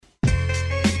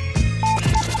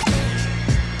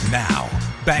Now,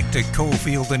 back to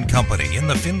Cofield and Company in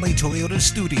the Findlay Toyota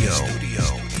studio.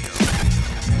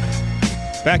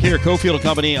 Back here at Cofield and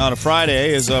Company on a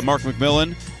Friday as Mark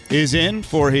McMillan is in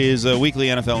for his weekly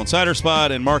NFL Insider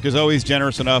spot, and Mark is always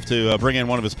generous enough to bring in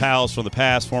one of his pals from the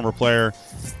past, former player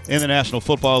in the National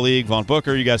Football League, Vaughn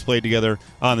Booker. You guys played together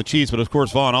on the Chiefs, but of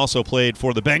course Vaughn also played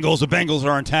for the Bengals. The Bengals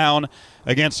are in town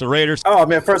against the Raiders. Oh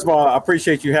man, first of all, I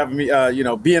appreciate you having me.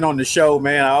 Being on the show,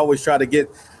 man. I always try to get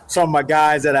some of my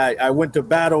guys that I went to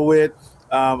battle with.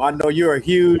 I know you're a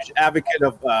huge advocate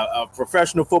of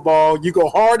professional football. You go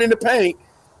hard in the paint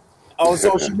on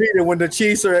social media when the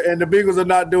Chiefs and the Bengals are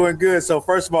not doing good. So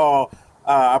first of all,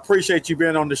 I appreciate you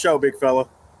being on the show, big fella.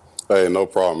 Hey, no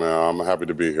problem, man. I'm happy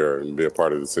to be here and be a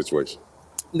part of the situation.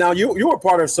 Now, you were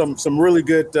part of some really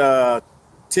good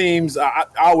teams. I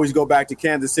always go back to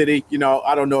Kansas City. You know,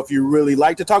 I don't know if you really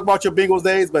like to talk about your Bengals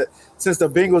days, but since the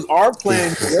Bengals are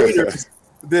playing the Raiders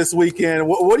this weekend,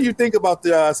 what do you think about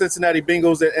the Cincinnati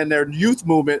Bengals and their youth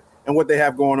movement and what they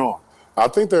have going on? I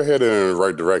think they're headed in the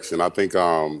right direction. I think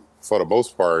for the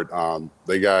most part,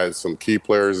 they got some key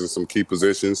players in some key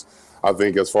positions. I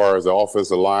think as far as the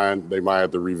offensive line, they might have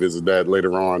to revisit that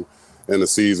later on in the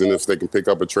season if they can pick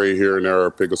up a trade here and there or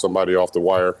pick up somebody off the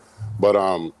wire. But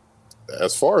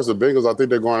as far as the Bengals, I think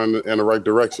they're going in the right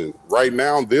direction. Right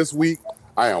now, this week,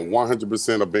 I am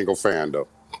 100% a Bengal fan, though.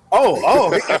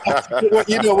 Oh,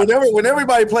 you know, when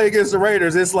everybody play against the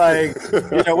Raiders, it's like,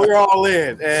 you know, we're all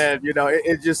in. And, you know,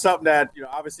 it's just something that, you know,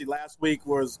 obviously last week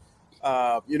was,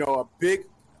 you know, a big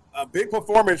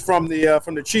performance from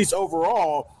the Chiefs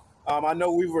overall. I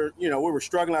know we were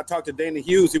struggling. I talked to Dana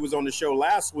Hughes. He was on the show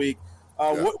last week.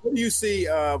 What do you see,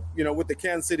 you know, with the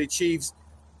Kansas City Chiefs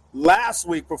last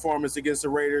week performance against the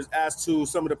Raiders as to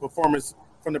some of the performance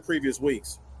from the previous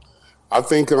weeks? I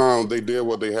think they did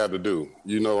what they had to do.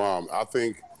 You know, I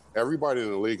think everybody in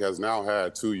the league has now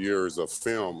had 2 years of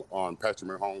film on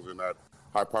Patrick Mahomes and that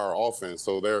high-power offense.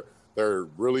 So they're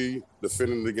really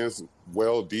defending against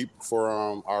deep for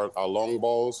our long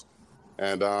balls.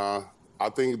 And I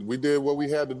think we did what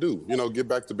we had to do. You know, get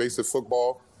back to basic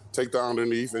football, take the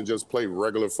underneath, and just play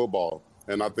regular football.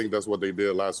 And I think that's what they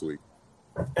did last week.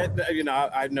 And, you know,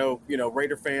 I know, you know,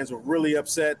 Raider fans were really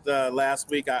upset last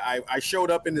week. I showed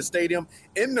up in the stadium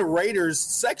in the Raiders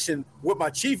section with my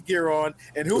Chief gear on,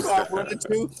 and who I run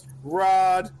into?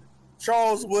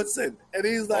 Charles Woodson. And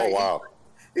he's like, oh, wow.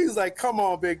 He's like, come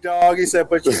on, big dog. He said,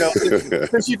 but, you know,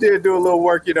 since you did do a little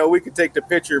work, you know, we could take the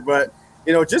picture. But,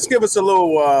 you know, just give us a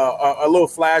little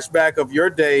flashback of your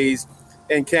days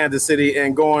in Kansas City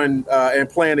and going and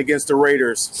playing against the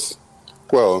Raiders.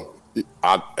 Well,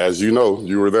 as you know,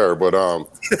 you were there, but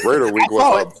Raider Week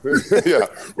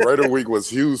Raider Week was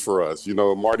huge for us. You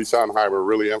know, Marty Schottenheimer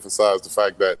really emphasized the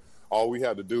fact that all we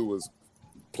had to do was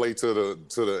play to the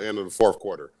end of the fourth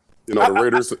quarter. You know, the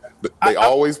Raiders, they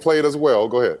always played as well.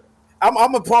 Go ahead. I'm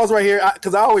going to pause right here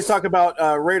because I always talk about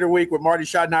Raider Week with Marty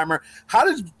Schottenheimer. How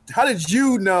did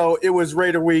you know it was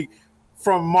Raider Week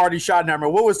from Marty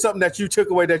Schottenheimer? What was something that you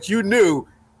took away that you knew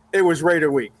it was Raider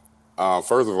Week?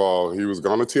 First of all, he was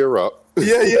going to tear up.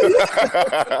 Yeah. He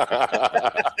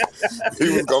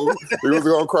was going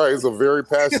to cry. He's a very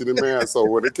passionate man. So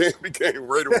when it became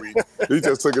Raider Week, he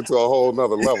just took it to a whole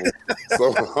nother level.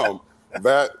 So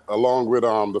that, along with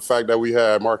the fact that we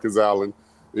had Marcus Allen,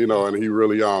 you know, and he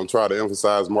really tried to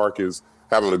emphasize Marcus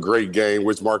having a great game,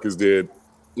 which Marcus did,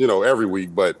 you know, every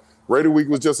week. But Raider Week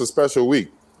was just a special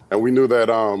week. And we knew that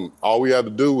all we had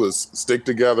to do was stick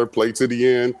together, play to the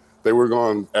end. They were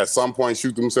going to, at some point,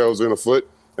 shoot themselves in the foot,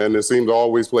 and it seemed to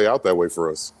always play out that way for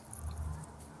us.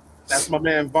 That's my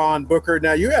man, Vaughn Booker.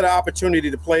 Now, you had an opportunity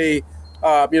to play,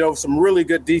 you know, some really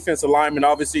good defensive linemen.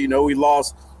 Obviously, you know, we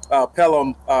lost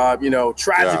Pelham, you know,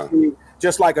 tragically,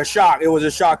 just like a shock. It was a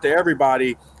shock to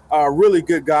everybody. Really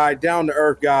good guy,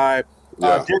 down-to-earth guy.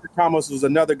 Derek Thomas was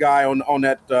another guy on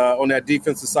that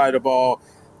defensive side of the ball.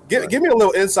 Give me a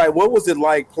little insight. What was it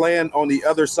like playing on the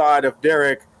other side of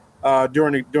Derek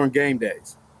during game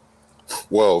days?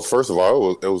 Well, first of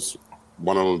all, it was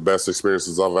one of the best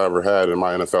experiences I've ever had in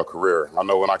my NFL career. I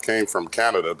know when I came from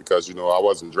Canada, because, you know, I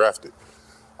wasn't drafted,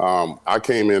 I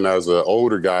came in as an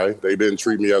older guy. They didn't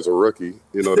treat me as a rookie.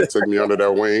 You know, they took me under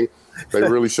their wing. They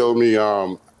really showed me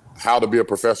how to be a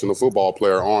professional football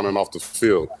player on and off the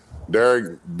field.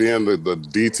 Derek, being the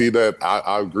DT that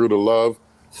I grew to love,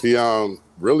 he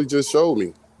really just showed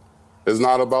me it's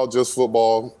not about just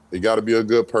football. You got to be a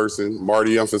good person.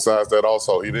 Marty emphasized that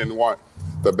also. He didn't want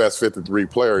the best 53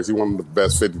 players. He wanted the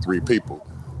best 53 people.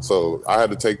 So I had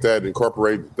to take that and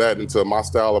incorporate that into my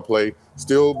style of play,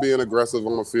 still being aggressive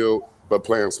on the field, but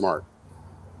playing smart.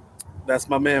 That's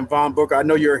my man, Von Booker. I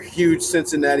know you're a huge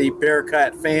Cincinnati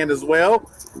Bearcat fan as well.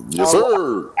 Yes,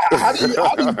 sir. How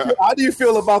do you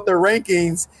feel about the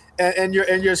rankings and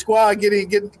your squad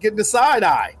getting the side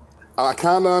eye? I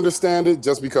kind of understand it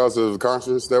just because of the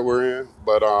conference that we're in.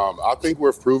 But I think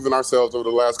we've proven ourselves over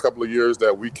the last couple of years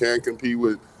that we can compete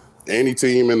with any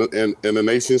team in the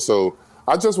nation. So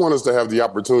I just want us to have the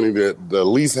opportunity to at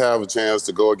least have a chance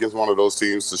to go against one of those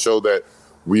teams to show that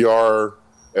we are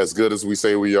as good as we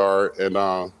say we are. And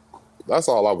that's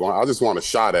all I want. I just want a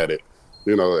shot at it.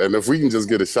 And if we can just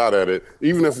get a shot at it,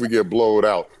 even if we get blowed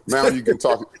out, now you can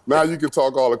talk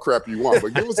all the crap you want,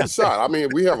 but give us a shot. I mean,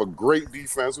 we have a great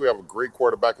defense, we have a great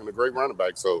quarterback and a great running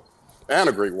back, and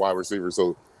a great wide receiver.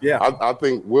 So yeah, I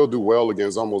think we'll do well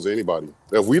against almost anybody.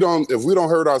 If we don't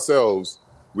hurt ourselves,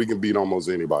 we can beat almost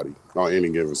anybody on any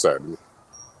given Saturday.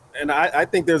 And I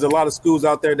think there's a lot of schools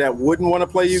out there that wouldn't want to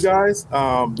play you guys.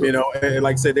 And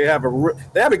like I said, they have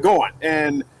it going.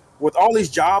 And with all these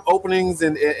job openings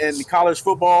in college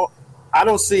football, I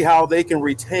don't see how they can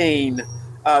retain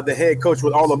the head coach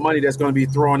with all the money that's going to be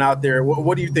thrown out there.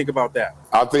 What do you think about that?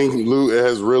 I think Lou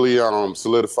has really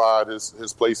solidified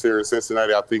his place here in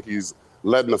Cincinnati. I think he's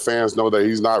letting the fans know that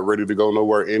he's not ready to go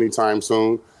nowhere anytime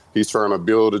soon. He's trying to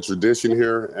build a tradition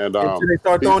here, and they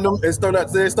start throwing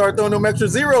them extra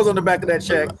zeros on the back of that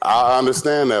check. I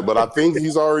understand that, but I think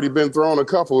he's already been throwing a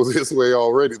couple this way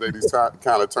already that he's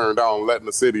kind of turned down, letting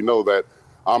the city know that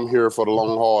I'm here for the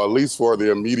long haul, at least for the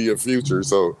immediate future.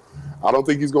 So I don't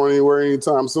think he's going anywhere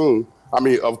anytime soon. I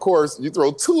mean, of course, you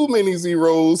throw too many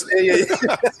zeros. Yeah.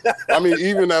 I mean,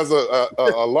 even as a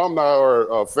alumni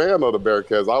or a fan of the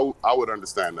Bearcats, I would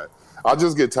understand that. I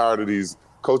just get tired of these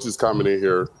coaches coming in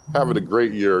here, having a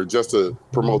great year just to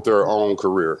promote their own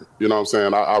career. You know what I'm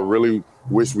saying? I really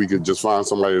wish we could just find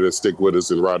somebody to stick with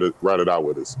us and ride it out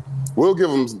with us. We'll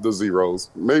give them the zeros.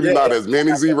 Maybe not as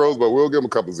many zeros, but we'll give them a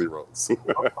couple zeros.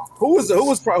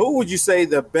 Who would you say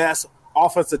the best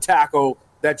offensive tackle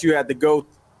that you had to go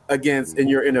against in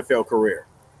your NFL career?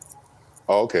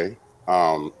 Okay.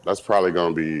 That's probably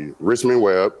going to be Richmond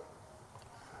Webb.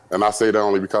 And I say that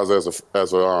only because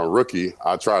as a rookie,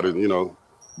 I try to,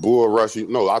 bull rush.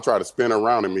 I try to spin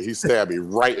around him, and he stabbed me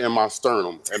right in my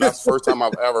sternum. And that's the first time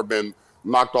I've ever been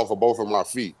knocked off of both of my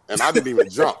feet. And I didn't even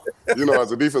jump.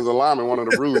 As a defensive lineman, one of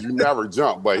the rules, you never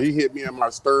jump. But he hit me in my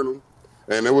sternum,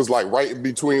 and it was like right in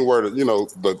between where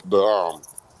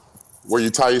where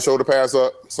you tie your shoulder pads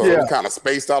up. So it kind of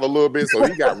spaced out a little bit. So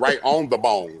he got right on the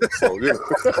bone. So,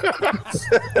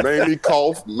 made me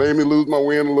cough, made me lose my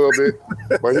wind a little bit.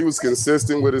 But he was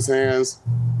consistent with his hands.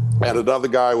 And another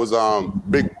guy was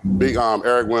big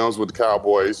Eric Williams with the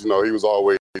Cowboys. He was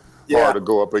always hard to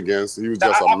go up against. He was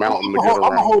just a mountain to get around. I'm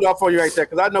going to hold up for you right there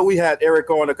because I know we had Eric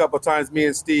on a couple of times, me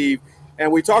and Steve,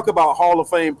 and we talk about Hall of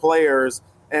Fame players.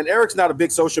 And Eric's not a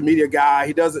big social media guy.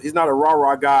 He's not a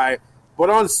rah-rah guy.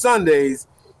 But on Sundays,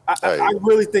 I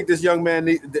really think this young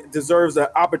man deserves an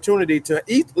opportunity to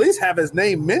at least have his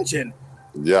name mentioned.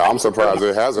 Yeah, I'm surprised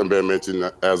it hasn't been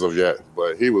mentioned as of yet.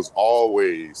 But he was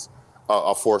always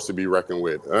a force to be reckoned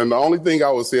with. And the only thing I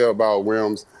would say about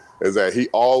Williams is that he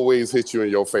always hits you in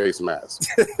your face mask.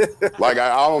 Like,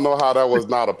 I don't know how that was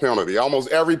not a penalty. Almost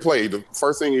every play, the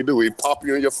first thing he do, he pop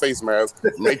you in your face mask,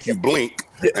 make you blink,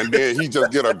 and then he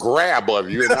just get a grab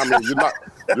of you. And I mean,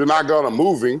 you're not going to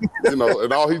moving, and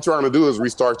all he's trying to do is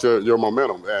restart your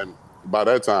momentum. And by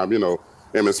that time,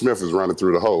 Emmitt Smith is running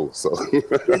through the hole. So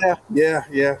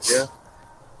yeah.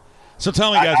 So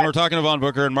tell me, guys, when we're talking to Von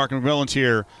Booker and Mark McMillan's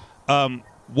here,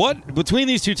 what between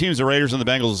these two teams, the Raiders and the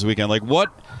Bengals this weekend, what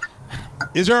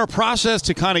is there a process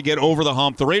to kind of get over the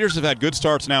hump? The Raiders have had good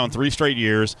starts now in 3 straight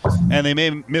years, and they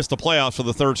may miss the playoffs for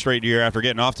the 3rd straight year after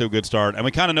getting off to a good start. And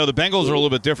we kind of know the Bengals are a little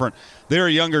bit different. They're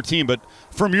a younger team. But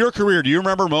from your career, do you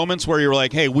remember moments where you were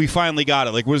like, hey, we finally got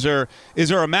it? Like, is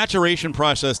there a maturation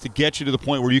process to get you to the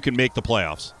point where you can make the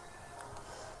playoffs?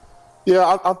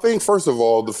 Yeah, I think, first of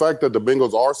all, the fact that the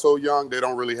Bengals are so young, they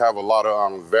don't really have a lot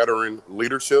of veteran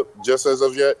leadership just as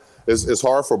of yet. It's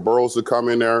hard for Burrows to come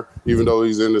in there, even though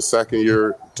he's in the 2nd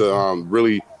year, to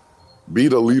really be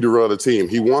the leader of the team.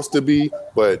 He wants to be,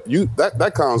 but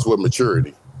that comes with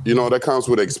maturity. That comes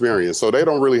with experience. So they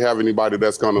don't really have anybody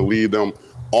that's going to lead them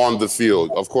on the field.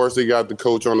 Of course, they got the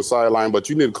coach on the sideline, but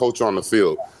you need a coach on the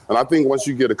field. And I think once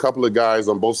you get a couple of guys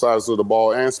on both sides of the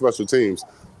ball and special teams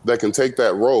that can take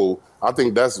that role, I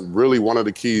think that's really one of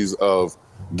the keys of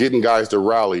getting guys to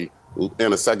rally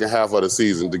in the second half of the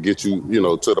season to get you,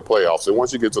 to the playoffs. And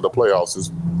once you get to the playoffs, it's,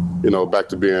 back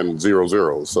to being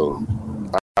 0-0. So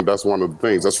I think that's one of the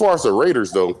things. As far as the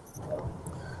Raiders, though,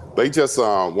 they just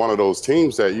one of those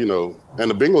teams that,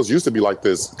 and the Bengals used to be like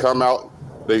this. Come out,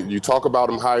 You talk about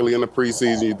them highly in the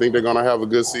preseason. You think they're going to have a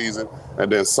good season,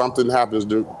 and then something happens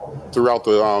throughout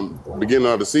the beginning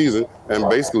of the season, and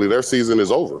basically their season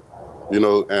is over.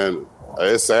 And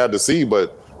it's sad to see,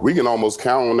 but we can almost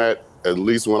count on that. At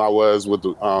least when I was with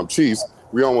the Chiefs,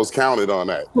 we almost counted on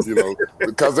that,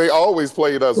 because they always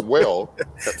played us well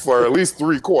for at least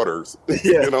 3 quarters.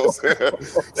 Yeah. You know what I'm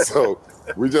saying? So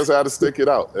we just had to stick it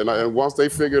out. And once they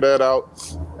figure that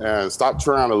out and stop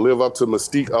trying to live up to the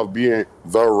mystique of being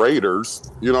the Raiders,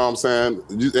 you know what I'm saying,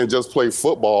 and just play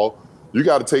football, you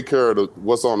got to take care of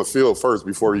what's on the field first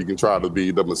before you can try to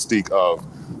be the mystique of,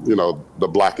 the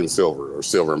black and silver, or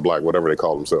silver and black, whatever they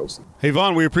call themselves. Hey,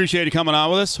 Vaughn, we appreciate you coming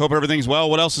on with us. Hope everything's well.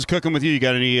 What else is cooking with you? You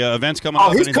got any events coming up?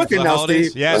 Oh, he's cooking now,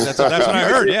 Steve. Yeah, that's what I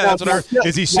heard. Yeah, that's what I heard.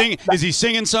 Is he singing? Is he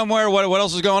singing somewhere? What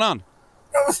else is going on?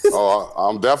 Oh,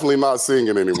 I'm definitely not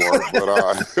singing anymore, but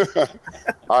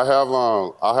I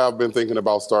have been thinking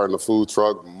about starting a food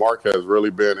truck. Mark has really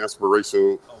been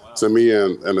inspirational to me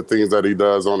and the things that he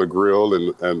does on the grill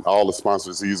and all the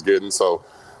sponsors he's getting. So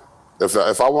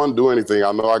if I want to do anything,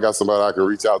 I know I got somebody I can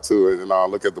reach out to and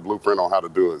look at the blueprint on how to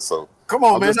do it. So come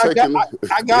on, man.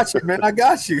 I got you, man. I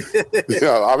got you.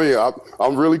 Yeah, I mean,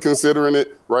 I'm really considering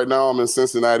it. Right now I'm in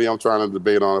Cincinnati. I'm trying to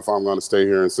debate on if I'm going to stay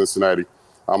here in Cincinnati.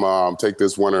 I'm going to take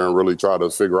this winter and really try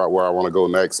to figure out where I want to go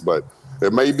next. But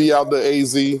it may be out the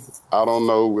AZ. I don't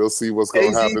know. We'll see what's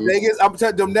going to happen. Vegas, I'm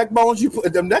telling you, them neck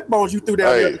bones you threw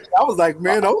down there. I was like,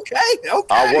 man, okay.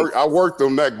 I worked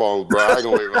them neck bones, bro. I ain't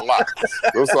gonna even lie.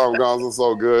 Those song guns are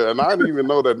so good, and I didn't even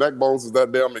know that neck bones is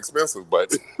that damn expensive.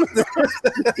 But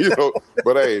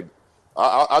But hey,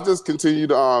 I just continue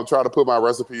to try to put my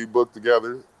recipe book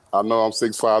together. I know I'm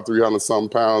 6'5", 300-something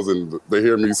pounds, and they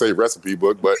hear me say recipe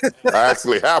book, but I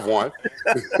actually have one.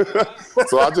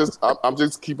 So I'm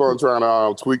just keep on trying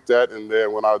to tweak that, and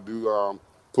then when I do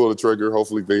pull the trigger,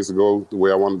 hopefully things will go the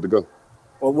way I want it to go.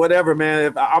 Well, whatever, man.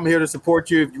 If I'm here to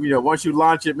support you. Once you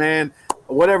launch it, man,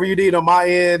 whatever you need on my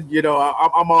end,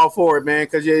 I'm all for it, man.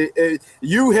 Because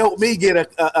you helped me get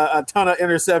a ton of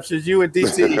interceptions. You and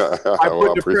DT, I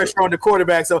put the pressure on the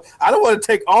quarterback. So I don't want to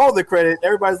take all the credit.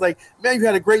 Everybody's like, man, you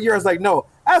had a great year. I was like, no,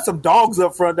 I had some dogs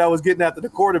up front that was getting after the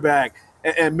quarterback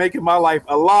and making my life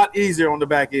a lot easier on the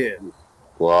back end.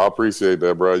 Well, I appreciate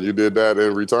that, bro. You did that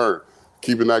in return.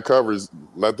 Keeping that coverage,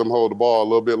 let them hold the ball a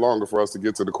little bit longer for us to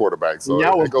get to the quarterback. So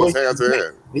it goes hand in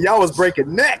hand. Y'all was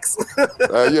breaking necks.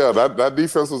 Yeah, that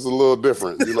defense was a little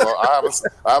different. I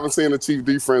haven't seen a Chief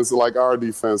defense like our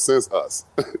defense since us.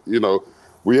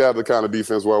 We had the kind of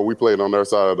defense where we played on their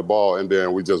side of the ball and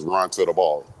then we just run to the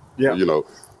ball. Yeah.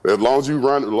 As long as you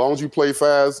run, as long as you play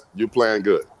fast, you're playing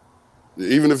good.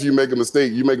 Even if you make a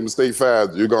mistake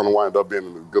fast, you're going to wind up being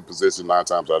in a good position 9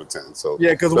 times out of 10. So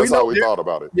yeah, because that's how we thought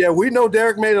about it. Yeah, we know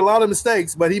Derek made a lot of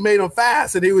mistakes, but he made them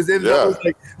fast, and he was in. Yeah.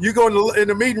 Like, you go in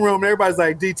the meeting room, and everybody's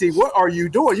like, "DT, what are you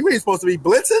doing? You ain't supposed to be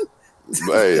blitzing."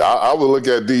 Hey, I would look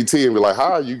at DT and be like,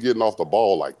 "How are you getting off the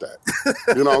ball like that?"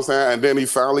 You know what I'm saying? And then he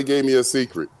finally gave me a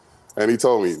secret, and he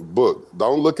told me, "Book,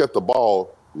 don't look at the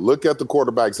ball. Look at the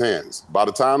quarterback's hands. By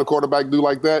the time the quarterback do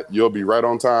like that, you'll be right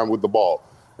on time with the ball."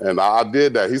 And I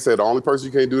did that. He said the only person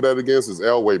you can't do that against is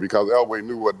Elway because Elway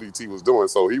knew what DT was doing.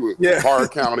 So he was hard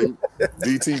counting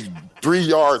DT 3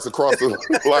 yards across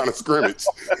the line of scrimmage.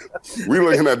 We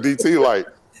looking at DT like,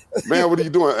 man, what are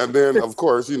you doing? And then, of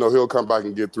course, he'll come back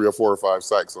and get 3 or 4 or 5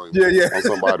 sacks on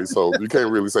somebody. So you can't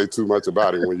really say too much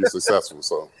about him when you're successful.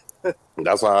 So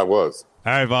that's how it was.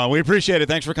 All right, Vaughn, we appreciate it.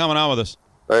 Thanks for coming on with us.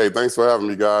 Hey, thanks for having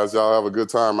me, guys. Y'all have a good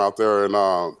time out there.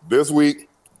 And this week,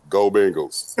 go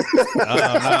Bengals. No.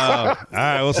 All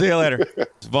right, we'll see you later.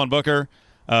 Vaughn Booker,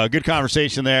 good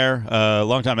conversation there.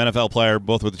 Longtime NFL player,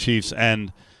 both with the Chiefs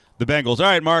and the Bengals. All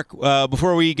right, Mark,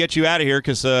 before we get you out of here,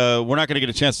 because we're not going to get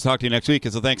a chance to talk to you next week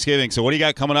because of Thanksgiving. So what do you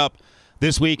got coming up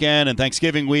this weekend and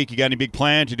Thanksgiving week? You got any big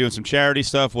plans? You doing some charity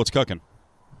stuff? What's cooking?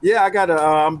 Yeah,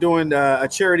 I'm doing a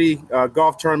charity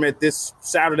golf tournament this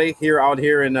Saturday out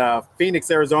here in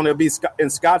Phoenix, Arizona. It'll be in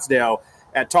Scottsdale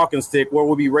at Talking Stick, where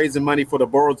we'll be raising money for the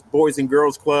Boys and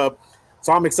Girls Club.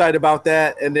 So I'm excited about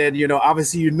that. And then,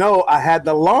 obviously, I had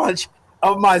the launch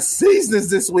of my seasons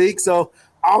this week. So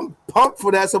I'm pumped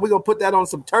for that. So we're going to put that on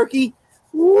some turkey.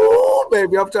 Woo,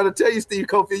 baby. I'm trying to tell you, Steve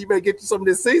Cofield, you better get you some of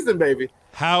this season, baby.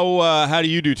 How do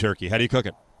you do turkey? How do you cook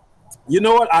it? You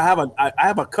know what? I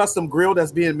have a custom grill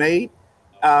that's being made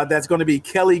that's going to be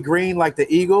Kelly Green like the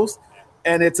Eagles.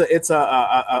 And it's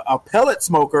a pellet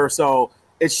smoker. So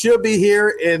it should be here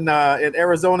in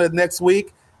Arizona next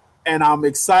week, and I'm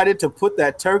excited to put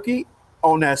that turkey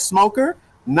on that smoker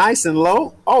nice and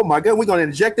low. Oh my God, we're gonna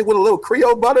inject it with a little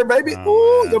Creole butter, baby.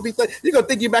 Ooh, you're gonna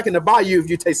think you're back in the bayou if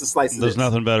you taste a slice of this. There's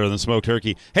nothing better than smoked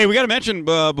turkey. Hey, we got to mention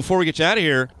before we get you out of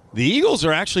here, the Eagles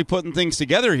are actually putting things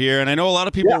together here, and I know a lot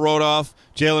of people wrote off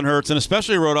Jalen Hurts and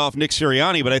especially wrote off Nick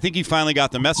Sirianni, but I think he finally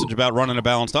got the message about running a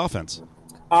balanced offense.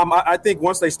 I think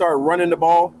once they started running the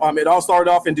ball, it all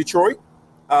started off in Detroit.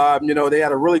 They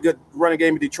had a really good running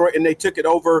game in Detroit, and they took it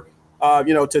over,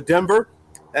 to Denver.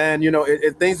 And,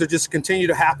 things are just continue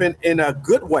to happen in a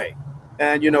good way.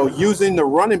 And, using the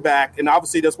running back, and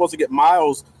obviously they're supposed to get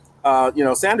Miles,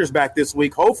 Sanders back this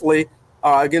week, hopefully,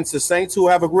 against the Saints, who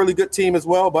have a really good team as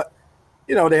well. But,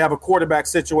 they have a quarterback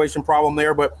situation problem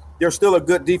there, but they're still a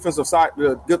good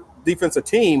defensive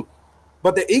team.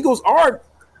 But the Eagles are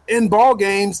in ball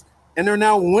games, and they're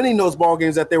now winning those ball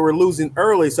games that they were losing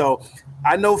early. So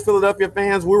I know Philadelphia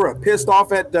fans, we were pissed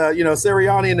off at,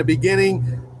 Sirianni in the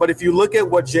beginning. But if you look at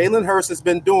what Jalen Hurts has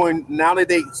been doing now that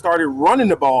they started running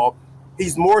the ball,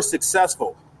 he's more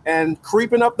successful. And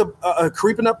creeping up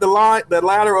the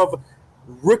ladder of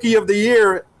Rookie of the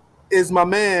Year is my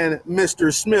man,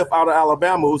 Mr. Smith out of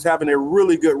Alabama, who's having a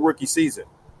really good rookie season.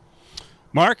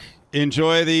 Mark,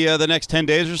 enjoy the next 10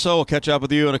 days or so. We'll catch up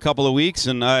with you in a couple of weeks.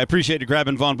 And I appreciate you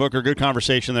grabbing Vaughn Booker. Good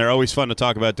conversation there. Always fun to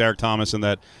talk about Derek Thomas and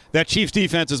that Chiefs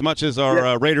defense as much as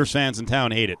our Raiders fans in town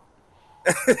hate it.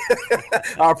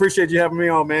 I appreciate you having me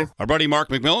on, man. Our buddy Mark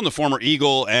McMillan, the former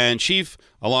Eagle and Chief,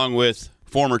 along with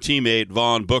former teammate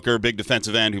Vaughn Booker, big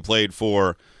defensive end who played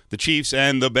for the Chiefs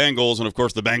and the Bengals. And, of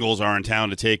course, the Bengals are in town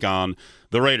to take on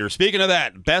the Raiders. Speaking of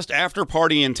that, best after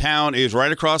party in town is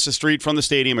right across the street from the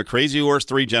stadium at Crazy Horse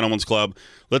 3 Gentlemen's Club.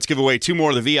 Let's give away 2 more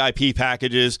of the VIP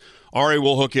packages. Ari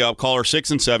will hook you up. Caller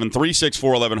 6 and 7,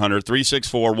 364-1100,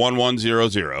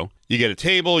 364-1100. You get a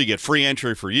table. You get free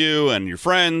entry for you and your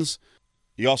friends.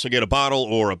 You also get a bottle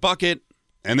or a bucket,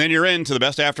 and then you're into the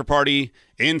best after party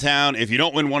in town. If you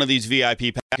don't win one of these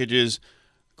VIP packages,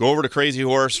 go over to Crazy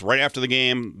Horse right after the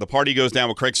game. The party goes down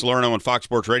with Craig Salerno on Fox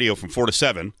Sports Radio from 4 to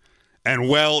 7 and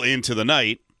well into the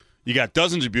night. You got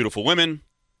dozens of beautiful women.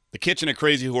 The kitchen at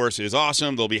Crazy Horse is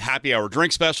awesome. There'll be happy hour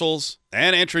drink specials,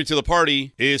 and entry to the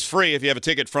party is free if you have a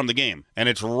ticket from the game. And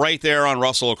it's right there on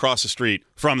Russell across the street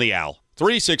from the Owl.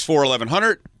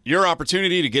 364-1100. Your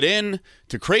opportunity to get in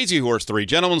to Crazy Horse 3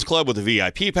 Gentlemen's Club with a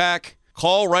VIP pack.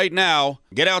 Call right now.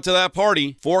 Get out to that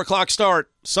party. 4 o'clock start.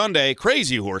 Sunday,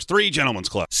 Crazy Horse 3 Gentlemen's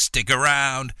Club. Stick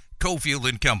around. Cofield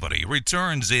and Company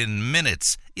returns in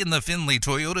minutes in the Findlay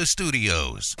Toyota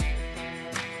Studios.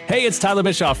 Hey, it's Tyler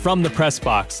Bischoff from the Press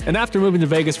Box. And after moving to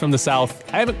Vegas from the South,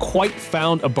 I haven't quite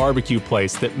found a barbecue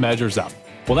place that measures up.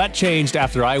 Well, that changed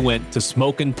after I went to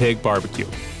Smokin' Pig Barbecue.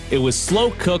 It was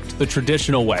slow-cooked the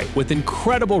traditional way, with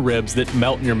incredible ribs that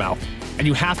melt in your mouth. And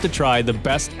you have to try the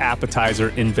best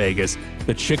appetizer in Vegas,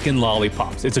 the chicken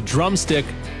lollipops. It's a drumstick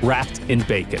wrapped in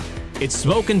bacon. It's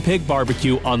Smokin' Pig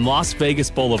Barbecue on Las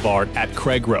Vegas Boulevard at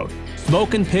Craig Road.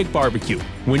 Smokin' Pig Barbecue.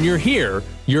 When you're here,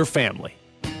 you're family.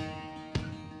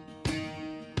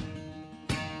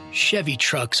 Chevy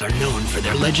trucks are known for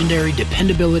their legendary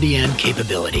dependability and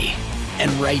capability. And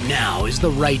right now is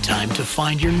the right time to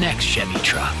find your next Chevy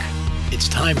truck. It's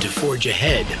time to forge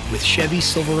ahead with Chevy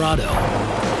Silverado.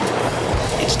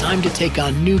 It's time to take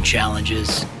on new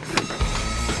challenges.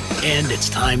 And it's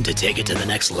time to take it to the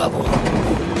next level.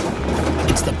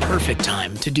 It's the perfect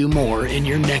time to do more in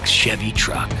your next Chevy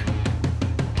truck.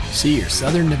 See your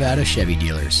Southern Nevada Chevy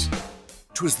dealers.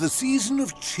 'Twas the season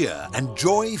of cheer and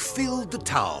joy filled the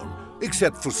town,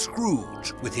 except for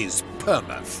Scrooge with his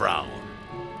perma-frown.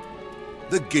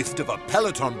 The gift of a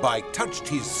Peloton bike touched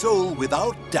his soul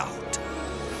without doubt.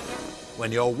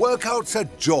 When your workout's a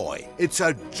joy, it's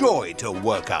a joy to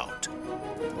work out.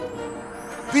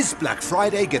 This Black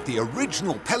Friday, get the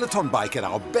original Peloton bike at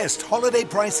our best holiday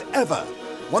price ever,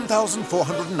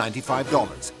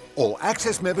 $1,495. All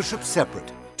access membership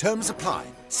separate. Terms apply.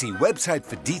 See website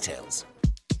for details.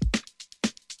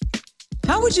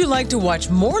 How would you like to watch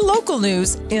more local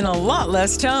news in a lot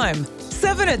less time?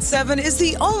 7 at 7 is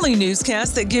the only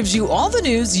newscast that gives you all the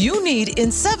news you need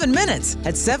in 7 minutes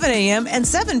at 7 a.m. and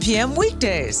 7 p.m.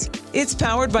 weekdays. It's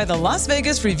powered by the Las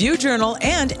Vegas Review-Journal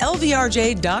and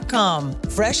LVRJ.com.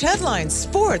 Fresh headlines,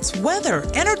 sports, weather,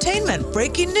 entertainment,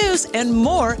 breaking news, and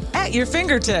more at your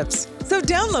fingertips. So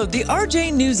download the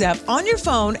RJ News app on your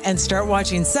phone and start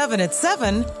watching 7 at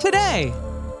 7 today.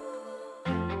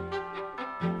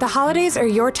 The holidays are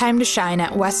your time to shine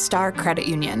at West Star Credit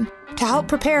Union. To help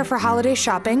prepare for holiday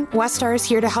shopping, West Star is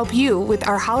here to help you with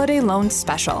our Holiday Loans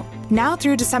Special. Now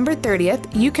through December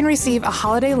 30th, you can receive a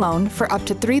holiday loan for up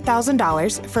to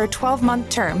 $3,000 for a 12-month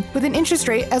term with an interest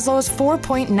rate as low as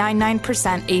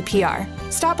 4.99% APR.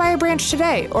 Stop by a branch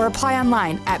today or apply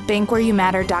online at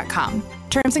bankwhereyoumatter.com.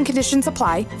 Terms and conditions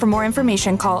apply. For more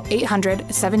information, call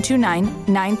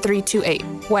 800-729-9328.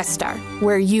 Westar,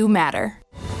 where you matter.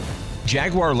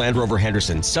 Jaguar Land Rover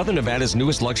Henderson, Southern Nevada's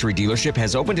newest luxury dealership,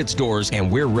 has opened its doors, and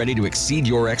we're ready to exceed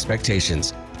your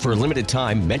expectations. For a limited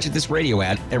time, mention this radio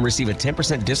ad and receive a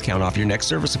 10% discount off your next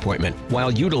service appointment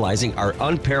while utilizing our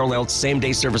unparalleled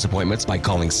same-day service appointments by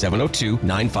calling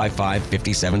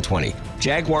 702-955-5720.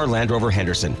 Jaguar Land Rover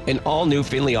Henderson, an all-new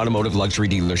Finley Automotive luxury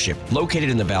dealership located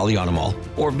in the Valley Auto Mall,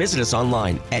 or visit us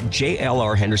online at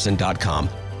jlrhenderson.com.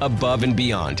 Above and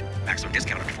beyond. Maximum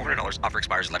discount up to $400. Offer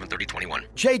expires 11/30/21.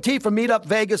 JT from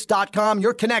MeetUpVegas.com,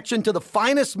 your connection to the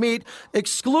finest meat,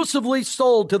 exclusively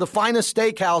sold to the finest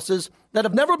steakhouses that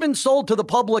have never been sold to the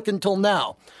public until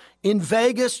now. In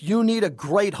Vegas, you need a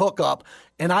great hookup,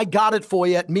 and I got it for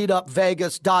you at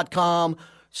MeetUpVegas.com.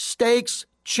 Steaks,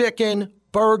 chicken,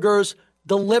 burgers,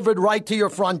 delivered right to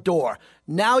your front door.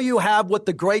 Now you have what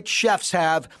the great chefs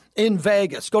have in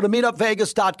Vegas. Go to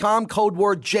MeetUpVegas.com, code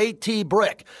word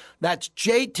JTBrick. That's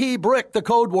JTBrick, the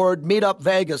code word,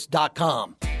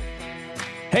 MeetUpVegas.com.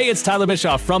 Hey, it's Tyler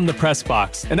Bischoff from the Press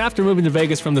Box. And after moving to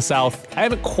Vegas from the South, I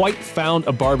haven't quite found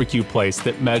a barbecue place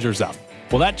that measures up.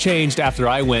 Well, that changed after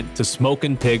I went to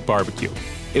Smokin' Pig Barbecue.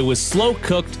 It was slow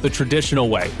cooked the traditional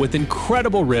way with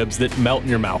incredible ribs that melt in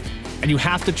your mouth. And you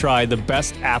have to try the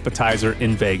best appetizer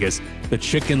in Vegas, the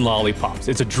chicken lollipops.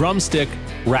 It's a drumstick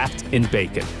wrapped in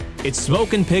bacon. It's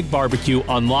Smokin' Pig Barbecue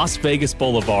on Las Vegas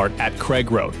Boulevard at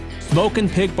Craig Road. Smokin'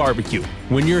 Pig Barbecue.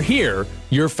 When you're here,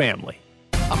 you're family.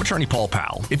 I'm attorney Paul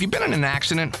Powell. If you've been in an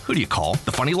accident, who do you call?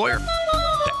 The funny lawyer?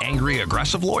 The angry,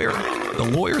 aggressive lawyer? The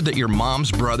lawyer that your mom's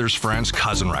brother's friend's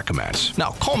cousin recommends.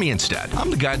 No, call me instead.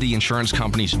 I'm the guy the insurance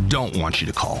companies don't want you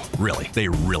to call. Really, they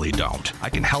really don't. I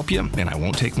can help you, and I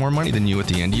won't take more money than you at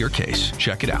the end of your case.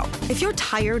 Check it out. If you're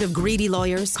tired of greedy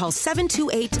lawyers, call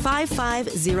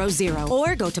 728-5500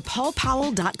 or go to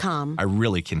paulpowell.com. I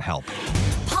really can help.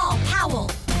 Paul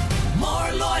Powell.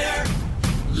 More lawyer,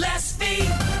 less fee.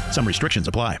 Some restrictions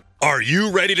apply. Are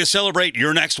you ready to celebrate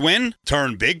your next win?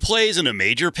 Turn big plays into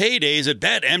major paydays at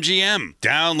BetMGM.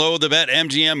 Download the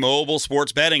BetMGM mobile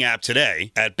sports betting app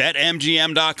today at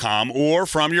BetMGM.com or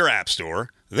from your app store.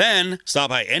 Then, stop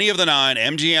by any of the 9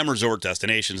 MGM resort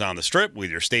destinations on the Strip with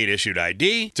your state-issued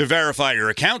ID to verify your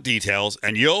account details,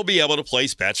 and you'll be able to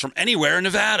place bets from anywhere in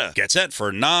Nevada. Get set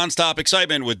for non-stop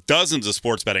excitement with dozens of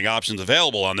sports betting options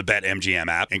available on the BetMGM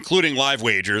app, including live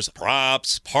wagers,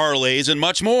 props, parlays, and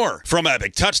much more. From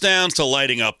epic touchdowns to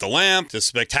lighting up the lamp to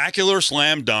spectacular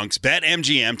slam dunks,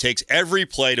 BetMGM takes every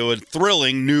play to a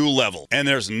thrilling new level. And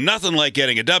there's nothing like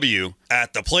getting a W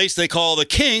at the place they call the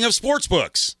king of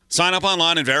sportsbooks. Sign up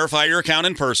online and verify your account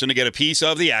in person to get a piece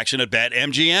of the action at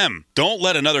BetMGM. Don't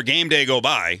let another game day go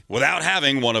by without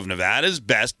having one of Nevada's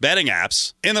best betting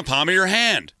apps in the palm of your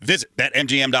hand. Visit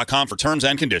BetMGM.com for terms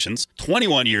and conditions.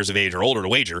 21 years of age or older to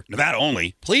wager. Nevada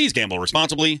only. Please gamble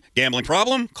responsibly. Gambling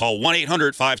problem? Call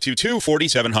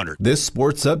 1-800-522-4700. This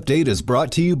sports update is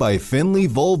brought to you by Finley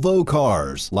Volvo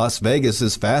Cars, Las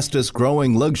Vegas's fastest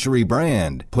growing luxury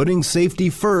brand, putting safety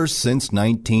first since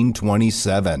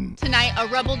 1927. Tonight, a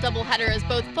Rebel doubleheader as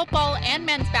both football and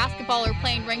men's basketball are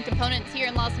playing ranked opponents here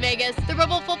in Las Vegas. The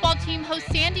Rebel football team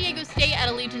hosts San Diego State at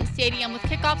Allegiant Stadium with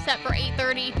kickoff set for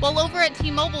 8:30, while over at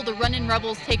T-Mobile, the Runnin'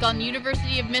 Rebels take on the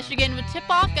University of Michigan with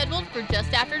tip-off scheduled for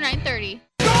just after 9:30.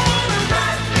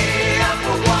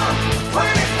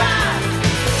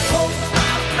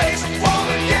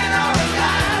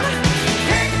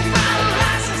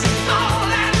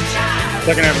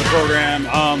 Second half of the program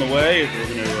on the way. We're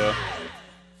going to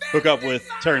hook up with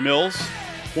Terry Mills,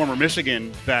 former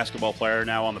Michigan basketball player,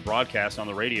 now on the broadcast on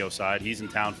the radio side. He's in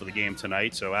town for the game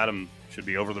tonight, so Adam should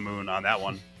be over the moon on that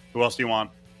one. Who else do you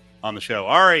want on the show?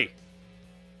 Ari,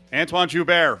 Antoine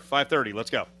Joubert, 5:30. Let's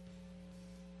go.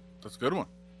 That's a good one.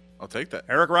 I'll take that.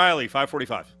 Eric Riley,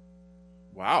 5:45.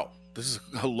 Wow. This is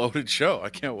a loaded show. I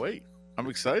can't wait. I'm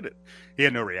excited. He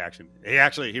had no reaction.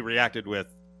 He reacted with,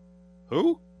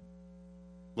 who?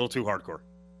 A little too hardcore.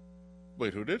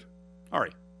 Wait, who did?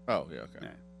 Ari. Oh, yeah, okay.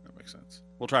 Yeah. That makes sense.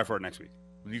 We'll try for it next week.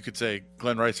 You could say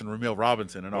Glenn Rice and Ramil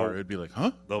Robinson, and Ari would be like,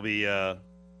 huh? There'll be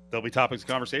topics of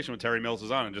conversation when Terry Mills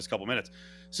is on in just a couple minutes.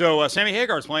 So Sammy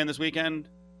Hagar's playing this weekend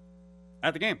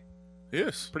at the game.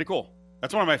 Yes. Pretty cool.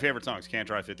 That's one of my favorite songs, Can't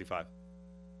Drive 55.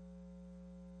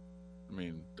 I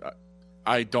mean,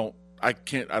 I don't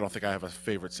think I have a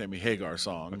favorite Sammy Hagar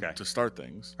song to start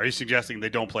things. Are you suggesting they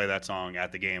don't play that song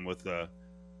at the game with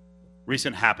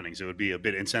recent happenings? It would be a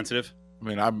bit insensitive? I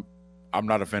mean, I'm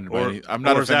not offended by any. I'm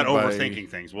not. Or is that overthinking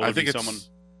things? I think it's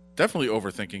definitely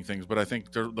overthinking things, but I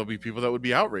think there'll be people that would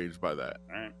be outraged by that.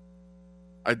 All right.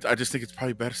 I just think it's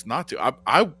probably best not to.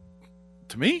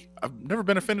 To me, I've never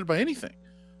been offended by anything.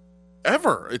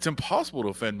 Ever. It's impossible to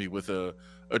offend me with a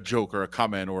joke or a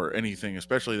comment or anything,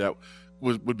 especially that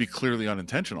would be clearly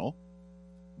unintentional.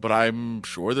 But I'm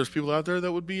sure there's people out there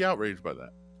that would be outraged by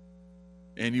that.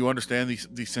 And you understand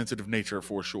the sensitive nature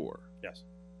for sure. Yes.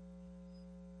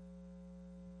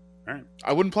 All right.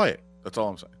 I wouldn't play it. That's all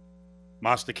I'm saying.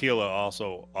 Mas Tequila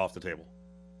also off the table.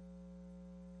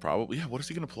 Probably. Yeah, what is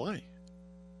he going to play?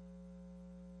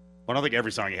 Well, I don't think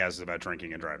every song he has is about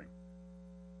drinking and driving.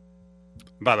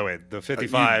 By the way, the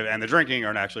 55 and the drinking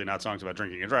are actually not songs about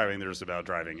drinking and driving. They're just about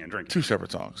driving and drinking. Two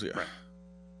separate songs, yeah. Right.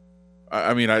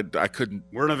 I couldn't.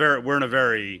 We're in a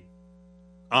very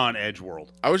on edge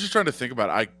world. I was just trying to think about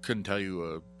it. I couldn't tell you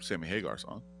a Sammy Hagar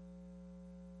song.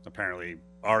 Apparently,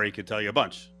 Ari could tell you a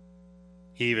bunch.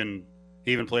 He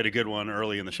even played a good one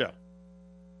early in the show.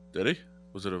 Did he?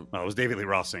 Was it a? Well, it was David Lee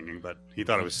Roth singing, but he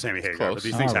thought it was Sammy Hagar. Close. But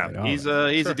these things happen. He's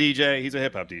a DJ. He's a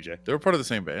hip hop DJ. They were part of the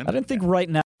same band. I didn't think Right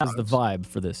Now is the vibe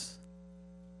for this.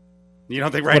 You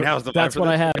don't think Right Now is the vibe? That's for what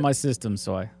this? I had in my system,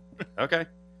 so I. Okay.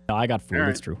 No, I got fooled. All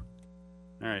right. It's true.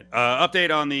 All right.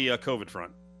 Update on the COVID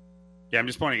front. Yeah, I'm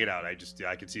just pointing it out.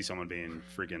 I could see someone being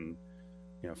freaking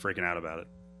out about it.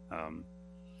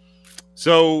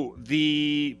 So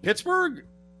the Pittsburgh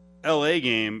LA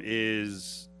game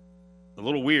is a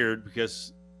little weird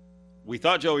because we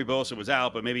thought Joey Bosa was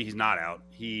out, but maybe he's not out.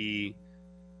 He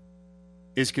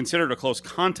is considered a close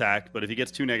contact, but if he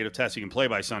gets 2 negative tests, he can play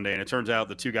by Sunday. And it turns out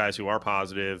the 2 guys who are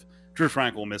positive, Drew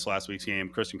Frankel missed last week's game,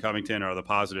 Christian Covington are the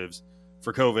positives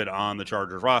for COVID on the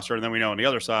Chargers roster. And then we know on the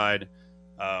other side,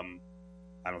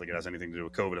 I don't think it has anything to do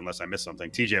with COVID unless I missed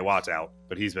something. TJ Watt's out,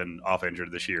 but he's been off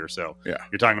injured this year. So yeah,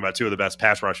 you're talking about 2 of the best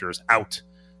pass rushers out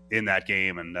in that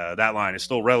game. And that line is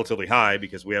still relatively high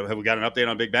because have we got an update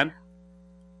on Big Ben?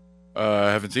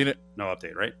 I haven't seen it. No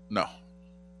update, right? No.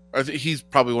 I think he's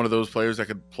probably one of those players that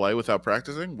could play without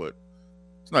practicing, but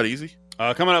it's not easy.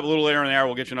 Coming up a little later in the hour,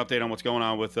 we'll get you an update on what's going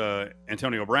on with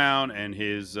Antonio Brown and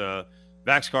his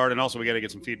Vax card. And also we got to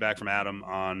get some feedback from Adam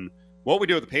on what we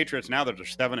do with the Patriots now that they're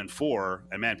 7-4.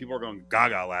 And man, people are going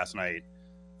gaga last night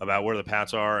about where the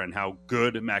Pats are and how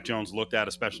good Mac Jones looked,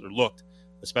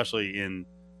 especially in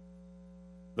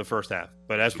the first half.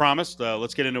 But as promised,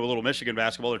 let's get into a little Michigan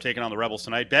basketball. They're taking on the Rebels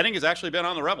tonight. Betting has actually been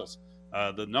on the Rebels.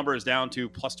 The number is down to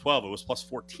 +12. It was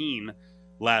 +14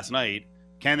 last night.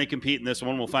 Can they compete in this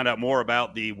one? We'll find out more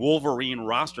about the Wolverine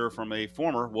roster from a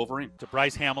former Wolverine. To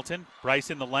Bryce Hamilton.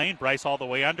 Bryce in the lane. Bryce all the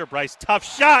way under. Bryce, tough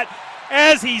shot.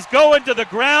 As he's going to the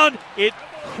ground, it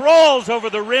crawls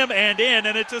over the rim and in,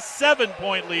 and it's a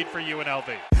 7-point lead for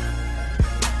UNLV.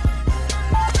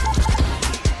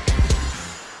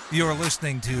 You're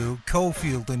listening to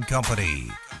Cofield and Company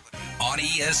on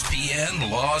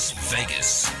ESPN Las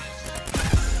Vegas.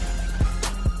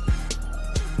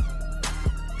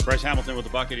 Bryce Hamilton with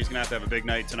the bucket. He's going to have a big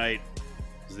night tonight.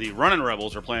 The Runnin'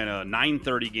 Rebels are playing a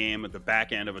 9:30 game at the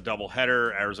back end of a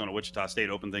doubleheader. Arizona-Wichita State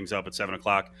opened things up at 7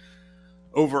 o'clock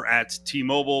over at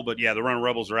T-Mobile. But, yeah, the Runnin'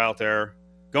 Rebels are out there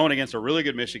going against a really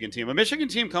good Michigan team. A Michigan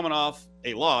team coming off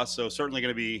a loss, so certainly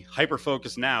going to be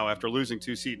hyper-focused now after losing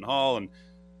to Seton Hall. And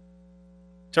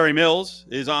Terry Mills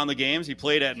is on the games. He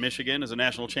played at Michigan as a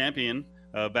national champion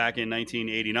back in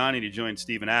 1989, and he joined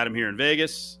Stephen Adam here in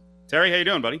Vegas. Terry, how you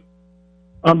doing, buddy?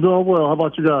 I'm doing well. How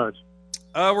about you guys?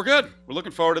 We're good. We're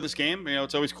looking forward to this game. You know,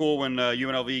 it's always cool when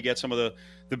UNLV gets some of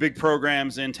the big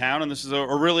programs in town, and this is a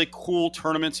really cool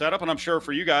tournament setup. And I'm sure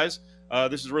for you guys,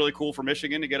 this is really cool for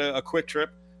Michigan to get a quick trip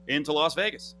into Las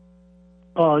Vegas.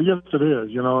 Yes, it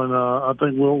is. You know, and I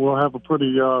think we'll have a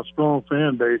pretty strong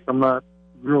fan base. I'm not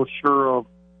real sure of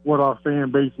what our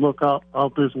fan base look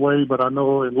out this way, but I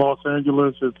know in Los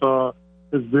Angeles it's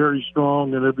very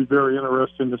strong, and it'd be very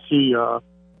interesting to see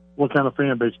what kind of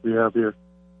fan base we have here.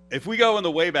 If we go in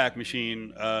the Wayback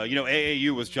Machine,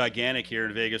 AAU was gigantic here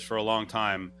in Vegas for a long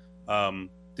time.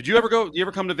 Did you ever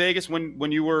come to Vegas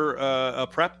when you were a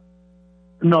prep?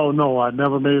 No, I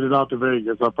never made it out to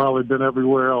Vegas. I've probably been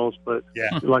everywhere else, but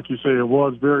yeah, like you say, it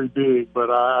was very big, but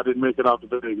I didn't make it out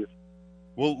to Vegas.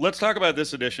 Well, let's talk about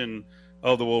this edition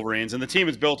of the Wolverines, and the team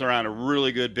is built around a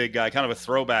really good big guy, kind of a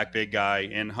throwback big guy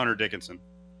in Hunter Dickinson.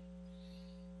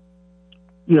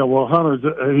 Yeah, well, Hunter's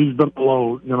he's been the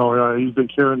load. You know, he's been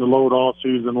carrying the load all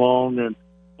season long, and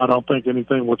I don't think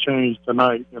anything will change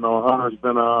tonight. You know, Hunter's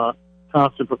been a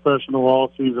constant professional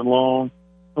all season long.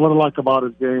 And what I like about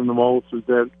his game the most is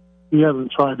that he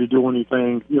hasn't tried to do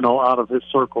anything, out of his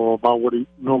circle about what he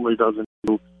normally doesn't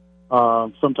do.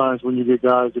 Sometimes when you get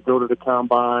guys that go to the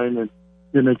combine and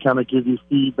then they kind of give you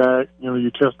feedback,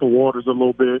 you test the waters a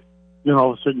little bit,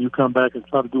 all of a sudden you come back and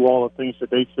try to do all the things that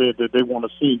they said that they want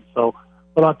to see. So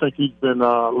But I think he's been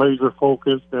laser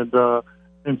focused and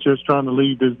just trying to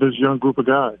lead this young group of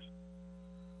guys.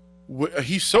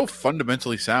 He's so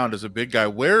fundamentally sound as a big guy.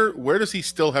 Where does he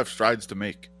still have strides to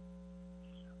make?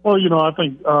 Well, I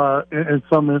think in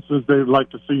some instances they'd like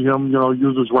to see him,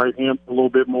 use his right hand a little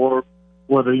bit more,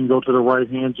 whether he can go to the right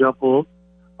hand jump hook.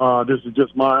 This is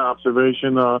just my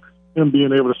observation. Him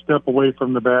being able to step away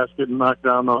from the basket and knock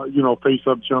down a,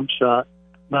 face-up jump shot,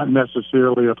 not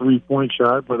necessarily a three-point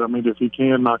shot, but, if he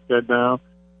can knock that down,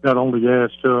 that only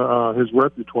adds to his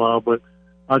repertoire. But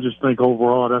I just think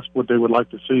overall that's what they would like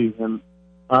to see. And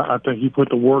I think he put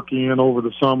the work in over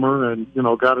the summer and,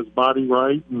 got his body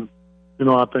right. And,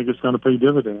 I think it's going to pay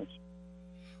dividends.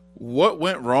 What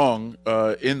went wrong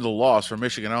in the loss for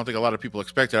Michigan? I don't think a lot of people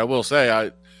expected. I will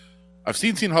say I've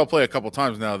seen Seton Hall play a couple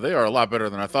times now. They are a lot better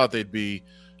than I thought they'd be.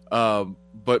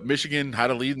 But Michigan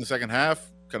had a lead in the second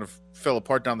half, kind of fell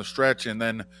apart down the stretch, and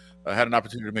then had an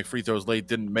opportunity to make free throws late,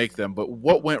 didn't make them. But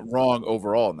what went wrong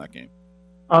overall in that game?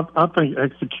 I think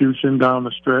execution down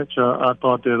the stretch. I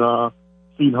thought that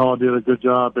Seton Hall did a good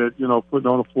job at, putting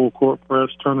on a full court press,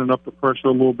 turning up the pressure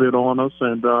a little bit on us,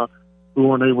 and we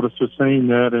weren't able to sustain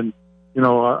that. And,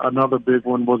 another big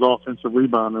one was offensive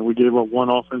rebounding. We gave up one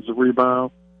offensive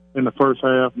rebound in the first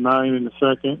half, 9 in the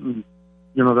second,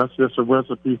 and, that's just a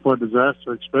recipe for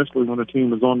disaster, especially when the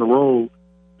team is on the road.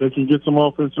 They can get some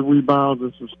offensive rebounds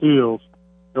and some steals.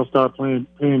 They'll start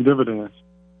paying dividends.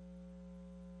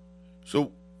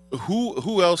 So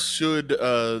who else should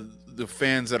the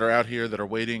fans that are out here that are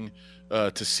waiting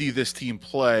to see this team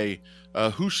play,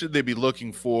 who should they be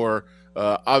looking for?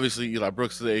 Obviously, Eli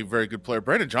Brooks is a very good player.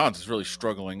 Brandon Johns is really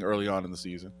struggling early on in the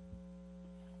season.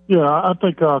 Yeah, I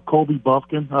think Kobe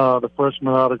Buffkin, the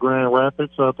freshman out of Grand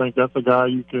Rapids, I think that's a guy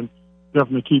you can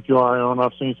definitely keep your eye on.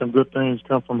 I've seen some good things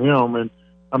come from him. And,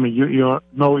 you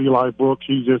know Eli Brooks,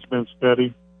 he's just been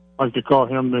steady. I like to call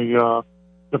him the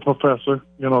professor.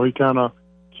 He kind of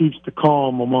keeps the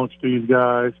calm amongst these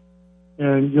guys.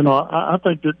 And, I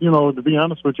think that, to be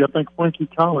honest with you, I think Frankie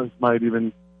Collins might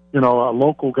even, a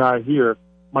local guy here,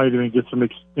 might even get some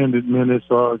extended minutes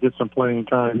or get some playing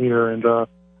time here. And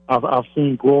I've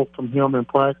seen growth from him in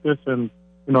practice, and,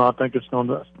 I think it's going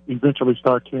to eventually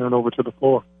start carrying over to the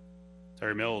floor.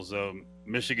 Terry Mills,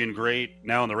 Michigan great,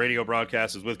 now on the radio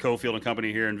broadcast, is with Cofield and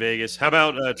Company here in Vegas. How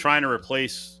about trying to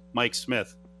replace Mike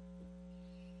Smith?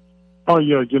 Oh,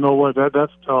 yeah, you know what,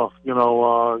 that's tough.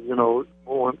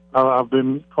 I've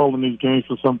been calling these games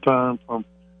for some time, from,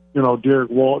 Derek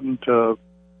Walton to,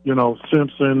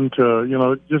 Simpson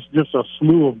to, just a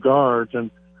slew of guards.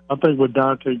 And I think what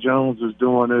Dante Jones is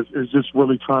doing is just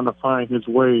really trying to find his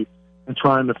way and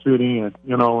trying to fit in,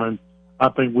 and I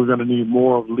think we're going to need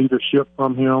more of leadership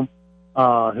from him.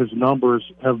 His numbers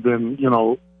have been,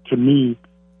 to me,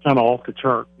 kind of off the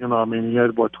chart. He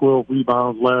had, 12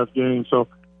 rebounds last game. So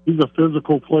he's a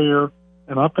physical player,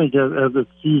 and I think as the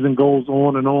season goes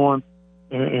on,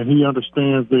 and he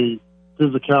understands the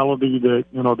physicality that,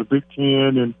 the Big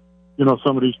Ten and,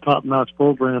 some of these top-notch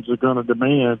programs are going to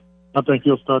demand, I think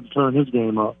he'll start to turn his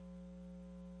game up.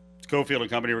 Cofield and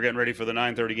Company, we're getting ready for the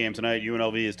 9:30 game tonight.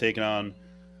 UNLV is taking on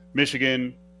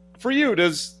Michigan. For you,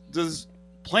 does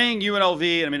playing UNLV,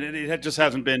 it just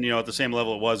hasn't been, at the same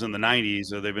level it was in the 90s.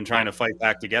 So they've been trying to fight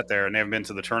back to get there, and they haven't been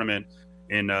to the tournament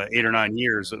in 8 or 9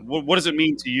 years. What does it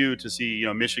mean to you to see,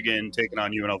 Michigan taking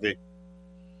on UNLV?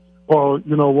 Well,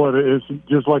 you know what? It's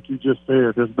just like you just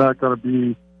said. It's not going to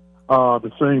be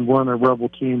the same running rebel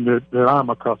team that I'm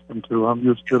accustomed to. I'm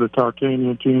used to the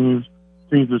Tarkanian teams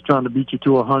that's trying to beat you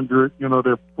to 100.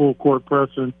 They're full court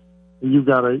pressing. And you've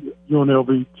got a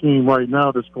UNLV team right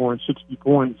now that's scoring 60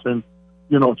 points and,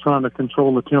 trying to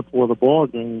control the tempo of the ball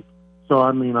game. So,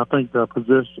 I think the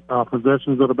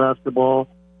possessions of the basketball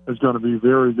is going to be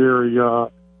very, very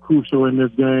crucial in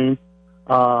this game.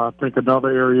 I think another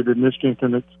area that Michigan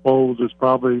can expose is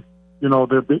probably,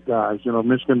 their big guys.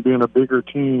 Michigan being a bigger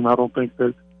team, I don't think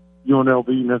that UNLV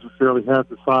necessarily has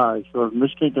the size. So if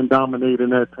Michigan can dominate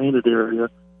in that painted area,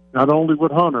 not only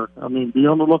with Hunter, be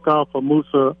on the lookout for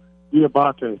Musa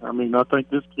Diabate. I think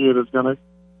this kid is going to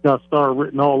got star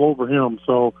written all over him.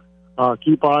 So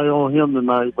keep eye on him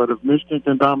tonight. But if Michigan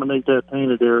can dominate that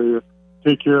painted area,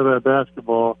 take care of that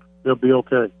basketball, they'll be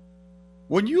okay.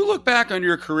 When you look back on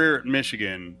your career at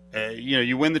Michigan,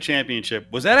 you win the championship.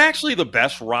 Was that actually the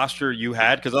best roster you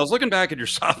had? Because I was looking back at your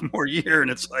sophomore year,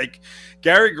 and it's like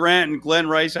Gary Grant and Glenn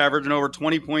Rice averaging over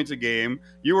 20 points a game.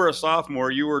 You were a sophomore.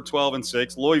 You were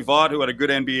 12-6. Loy Vaught, who had a good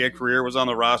NBA career, was on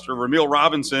the roster. Ramil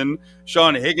Robinson,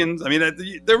 Sean Higgins.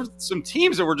 There were some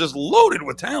teams that were just loaded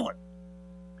with talent.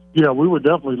 Yeah, we were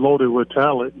definitely loaded with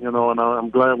talent, and I'm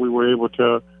glad we were able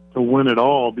to to win it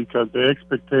all because the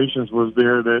expectations was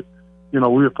there that, we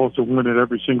were supposed to win it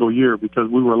every single year because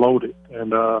we were loaded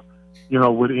and,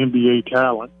 with NBA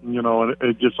talent,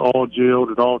 it just all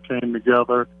gelled. It all came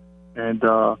together and, it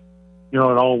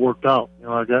all worked out.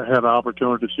 I had an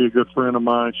opportunity to see a good friend of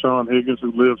mine, Sean Higgins,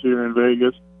 who lives here in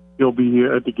Vegas. He'll be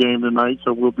here at the game tonight,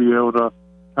 so we'll be able to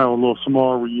have a little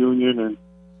small reunion and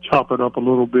chop it up a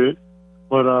little bit.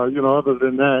 But, other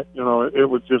than that, it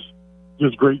was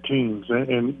just great teams.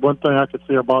 And one thing I could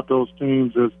say about those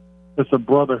teams is it's a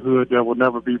brotherhood that will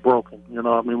never be broken.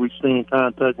 We stay in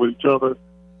contact with each other,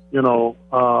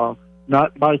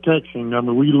 not by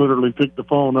texting. We literally pick the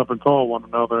phone up and call one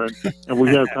another, and we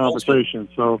have conversations.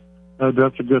 So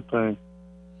that's a good thing.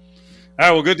 All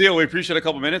right, well, good deal. We appreciate a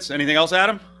couple minutes. Anything else,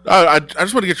 Adam? I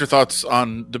just want to get your thoughts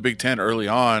on the Big Ten early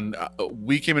on.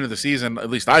 We came into the season, at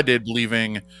least I did,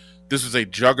 believing this was a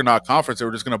juggernaut conference. They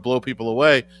were just going to blow people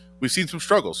away. We've seen some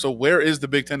struggles. So where is the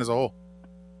Big Ten as a whole?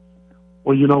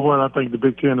 Well, you know what? I think the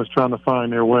Big Ten is trying to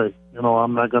find their way.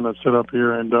 I'm not going to sit up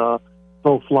here and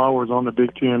throw flowers on the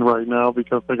Big Ten right now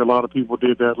because I think a lot of people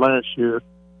did that last year.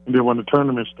 And then when the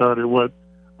tournament started,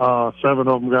 7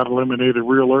 of them got eliminated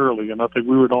real early, and I think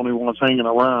we were the only ones hanging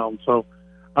around. So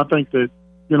I think that,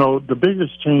 the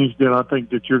biggest change that I think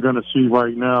that you're going to see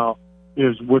right now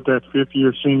is with that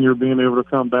fifth-year senior being able to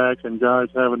come back and guys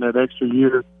having that extra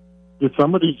year, that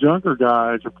some of these younger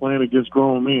guys are playing against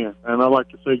grown men. And I like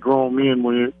to say grown men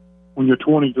when you're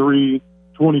 23,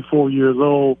 24 years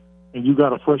old, and you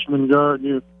got a freshman guard,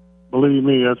 believe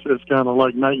me, it's kind of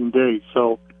like night and day.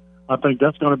 So I think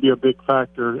that's going to be a big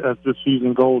factor as this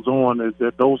season goes on, is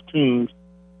that those teams,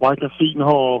 like a Seton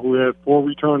Hall, who had 4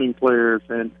 returning players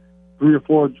and 3 or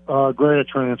 4 grad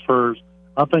transfers,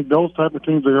 I think those type of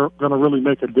teams are going to really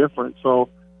make a difference. So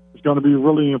it's going to be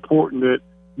really important that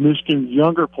Michigan's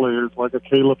younger players, like a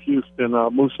Caleb Houston,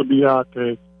 Musa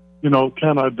Biate,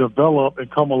 kind of develop and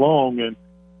come along. And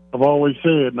I've always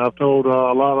said, and I've told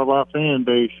a lot of our fan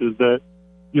base, is that,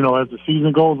 as the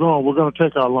season goes on, we're going to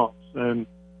take our lumps. And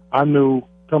I knew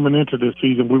coming into this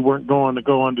season we weren't going to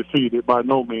go undefeated by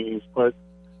no means. But,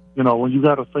 when you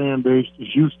got a fan base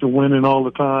that's used to winning all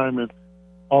the time and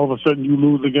all of a sudden you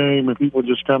lose the game and people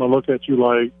just kind of look at you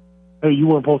like, hey, you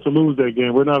weren't supposed to lose that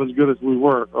game. We're not as good as we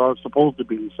were or supposed to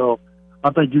be. So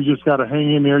I think you just got to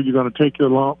hang in there. You're going to take your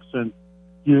lumps. And,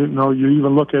 you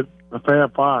even look at the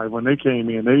Fab Five when they came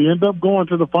in. They end up going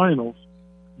to the finals.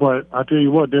 But I tell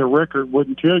you what, their record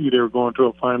wouldn't tell you they were going to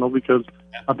a final because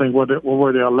I think, what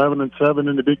were they, 11-7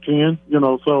 in the Big Ten?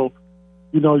 So,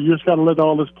 you just got to let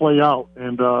all this play out.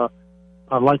 And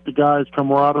I like the guys'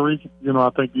 camaraderie. I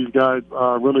think these guys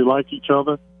really like each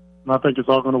other. And I think it's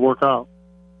all going to work out.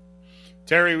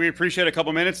 Terry, we appreciate a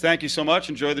couple minutes. Thank you so much.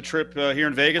 Enjoy the trip here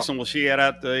in Vegas, and we'll see you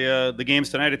at the games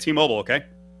tonight at T-Mobile, okay?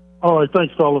 All right,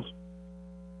 thanks, fellas.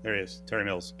 There he is, Terry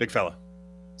Mills. Big fella.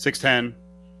 6'10".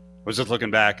 Was just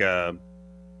looking back.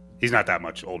 He's not that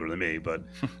much older than me, but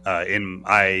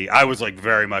I was like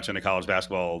very much into college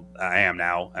basketball. I am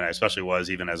now, and I especially was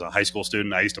even as a high school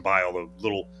student. I used to buy all the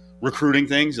little recruiting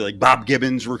things, like Bob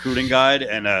Gibbons' recruiting guide,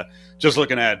 and just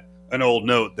looking at an old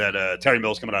note that Terry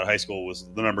Mills coming out of high school was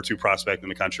the number 2 prospect in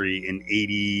the country in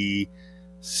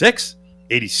 86,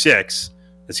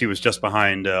 as he was just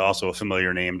behind also a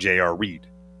familiar name, J.R. Reed.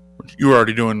 You were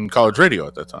already doing college radio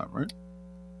at that time, right?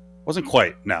 Wasn't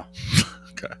quite, no.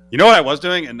 Okay. You know what I was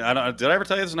doing? And did I ever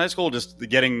tell you this in high school? Just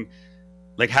having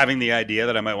the idea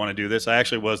that I might want to do this. I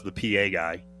actually was the PA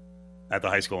guy at the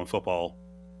high school and football.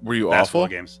 Were you basketball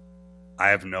awful? Games. I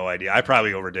have no idea. I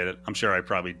probably overdid it. I'm sure I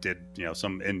probably did,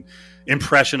 some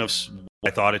impression of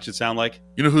what I thought it should sound like.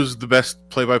 You know who's the best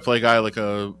play-by-play guy, like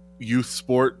a youth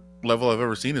sport level I've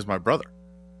ever seen, is my brother.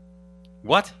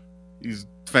 What? He's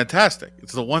fantastic.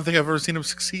 It's the one thing I've ever seen him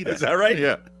succeed at. Is that right?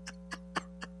 Yeah.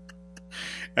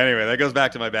 Anyway, that goes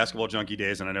back to my basketball junkie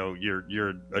days, and I know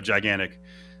you're a gigantic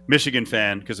Michigan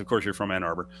fan because, of course, you're from Ann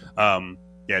Arbor.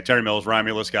 Terry Mills,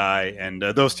 Romulus guy, and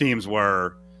those teams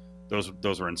were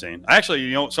those were insane.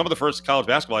 Actually, some of the first college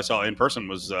basketball I saw in person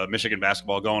was Michigan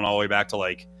basketball, going all the way back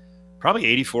to probably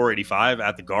 84, 85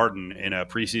 at the Garden in a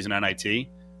preseason NIT.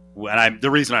 And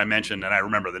the reason I mentioned, and I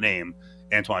remember the name,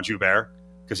 Antoine Joubert,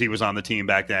 because he was on the team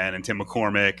back then, and Tim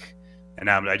McCormick, and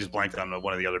now I just blanked on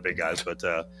one of the other big guys, but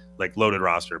loaded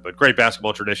roster. But great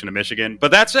basketball tradition in Michigan.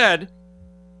 But that said,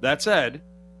 UNLV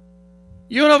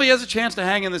has a chance to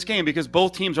hang in this game because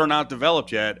both teams are not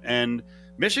developed yet, and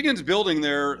Michigan's building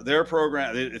their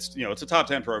program. It's a top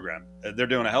 10 program. They're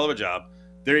doing a hell of a job.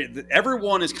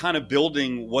 Everyone is kind of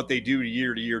building what they do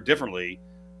year to year differently.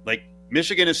 Like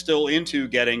Michigan is still into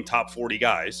getting top 40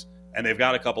 guys, and they've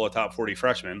got a couple of top 40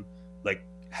 freshmen. Like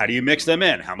How do you mix them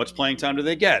in? How much playing time do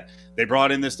they get? They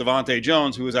brought in this Devontae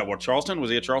Jones, who was at Charleston?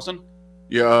 Was he at Charleston?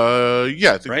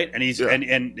 Yeah. Right? And he's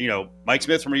and Mike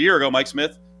Smith from a year ago, Mike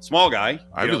Smith, small guy.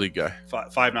 Ivy League guy.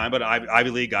 5'9", but Ivy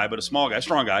League guy, but a small guy,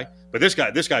 strong guy. But this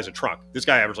guy's a truck. This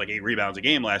guy averaged like 8 rebounds a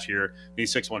game last year.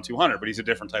 He's 6'1", 200, but he's a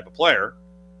different type of player.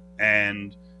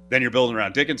 And then you're building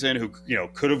around Dickinson, who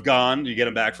could have gone. You get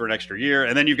him back for an extra year.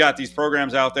 And then you've got these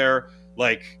programs out there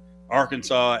like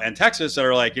Arkansas and Texas that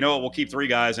are like, we'll keep 3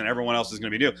 guys and everyone else is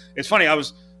going to be new. It's funny.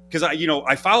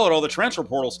 I followed all the transfer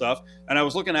portal stuff, and I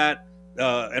was looking at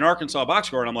an Arkansas box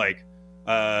score, and I'm like,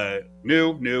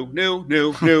 new.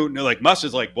 Like Muss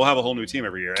is like, we'll have a whole new team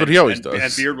every year. That's what he always does.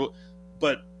 And Beard will,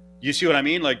 but you see what I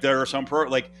mean? Like there are some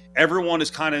everyone is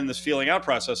kind of in this feeling out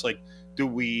process. Like,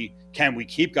 can we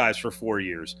keep guys for 4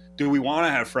 years? Do we want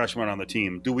to have freshmen on the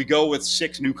team? Do we go with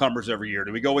 6 newcomers every year?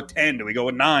 Do we go with 10? Do we go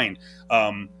with 9?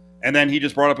 And then he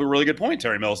just brought up a really good point,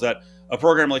 Terry Mills, that a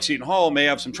program like Seton Hall may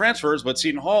have some transfers, but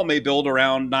Seton Hall may build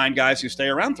around 9 guys who stay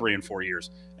around 3 and 4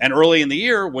 years. And early in the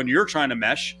year, when you're trying to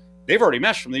mesh, they've already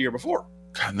meshed from the year before.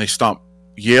 God, and they stomped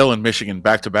Yale and Michigan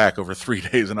back-to-back over 3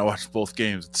 days, and I watched both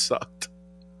games. It sucked.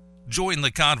 Join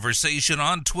the conversation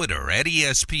on Twitter at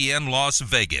ESPN Las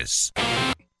Vegas.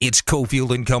 It's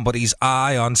Cofield and Company's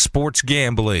Eye on Sports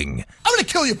Gambling. I'm going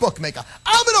to kill your bookmaker.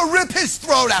 I'm going to rip his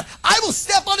throat out. I will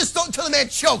step on his throat until the man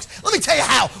chokes. Let me tell you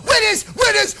how. Winners,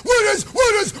 winners, winners,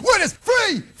 winners, winners.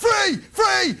 Free, free,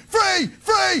 free, free,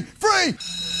 free, free.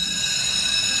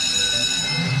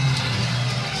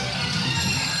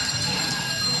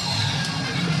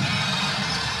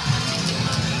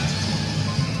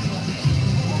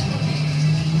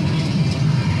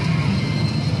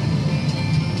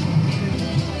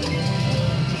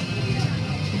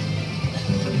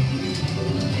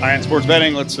 All right, sports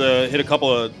betting. Let's hit a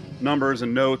couple of numbers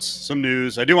and notes, some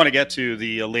news. I do want to get to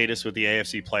the latest with the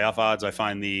AFC playoff odds. I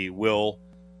find the will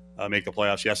make the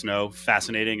playoffs, yes, no,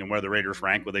 fascinating, and where the Raiders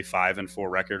rank with a 5-4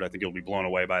 record. I think you'll be blown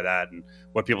away by that and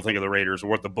what people think of the Raiders,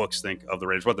 or what the books think of the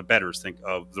Raiders, what the bettors think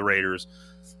of the Raiders.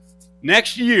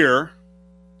 Next year,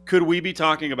 could we be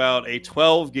talking about a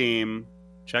 12-game,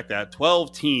 check that,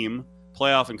 12-team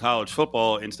playoff in college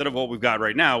football instead of what we've got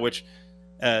right now, which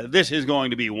this is going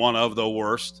to be one of the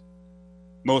worst,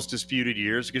 most disputed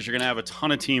years, because you're going to have a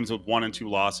ton of teams with 1 and 2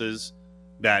 losses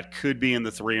that could be in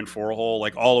the 3 and 4 hole,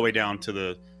 like all the way down to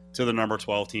the number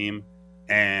 12 team.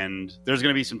 And there's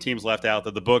going to be some teams left out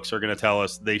that the books are going to tell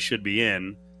us they should be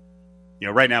in.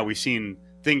 Right now we've seen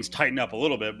things tighten up a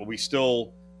little bit, but we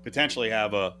still potentially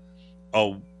have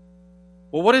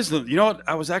what is what?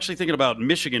 I was actually thinking about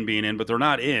Michigan being in, but they're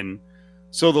not in.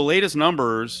 So the latest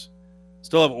numbers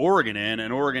still have Oregon in,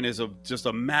 and Oregon is just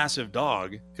a massive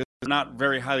dog because they're not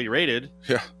very highly rated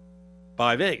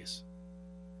by Vegas.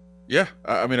 Yeah,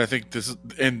 I mean, I think this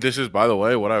is, by the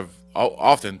way, what I've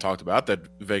often talked about, that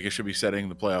Vegas should be setting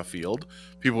the playoff field.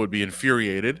 People would be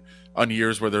infuriated on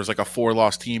years where there's like a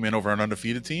 4-loss team in over an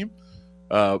undefeated team.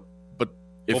 But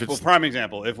if it's prime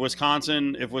example, if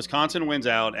Wisconsin wins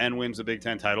out and wins the Big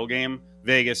Ten title game,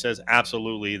 Vegas says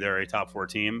absolutely they're a top 4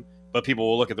 team. But people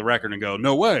will look at the record and go,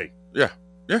 no way. Yeah.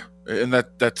 And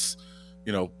that's,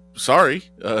 sorry.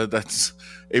 That's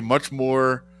a much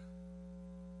more,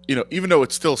 even though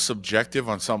it's still subjective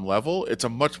on some level, it's a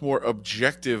much more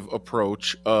objective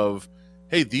approach of,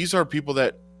 hey, these are people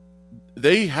that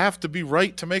they have to be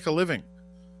right to make a living.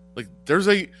 Like there's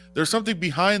something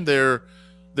behind their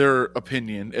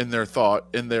opinion and their thought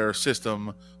and their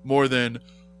system more than,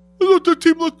 let the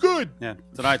team look good. Yeah,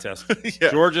 it's an eye test. Yeah.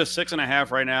 Georgia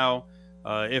 6.5 right now.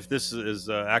 If this is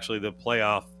actually the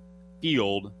playoff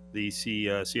field, the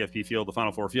CFP field, the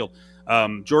Final Four field,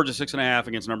 Georgia 6.5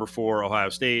 against number 4 Ohio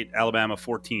State, Alabama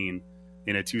 14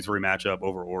 in a 2-3 matchup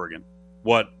over Oregon.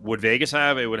 What would Vegas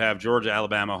have? It would have Georgia,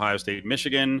 Alabama, Ohio State,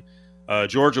 Michigan.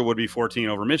 Georgia would be 14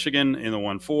 over Michigan in the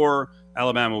 1-4.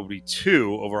 Alabama would be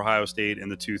 2 over Ohio State in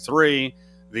the 2-3.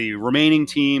 The remaining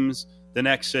teams, the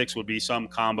next 6 would be some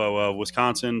combo of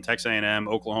Wisconsin, Texas A&M,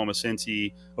 Oklahoma,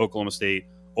 Cincy, Oklahoma State,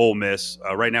 Ole Miss.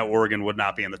 Right now, Oregon would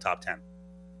not be in the top 10.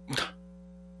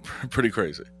 Pretty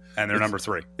crazy. And they're number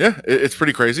 3. Yeah, it's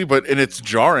pretty crazy, and it's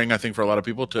jarring, I think, for a lot of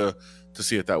people to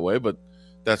see it that way, but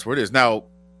that's where it is. Now,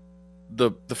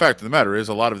 the fact of the matter is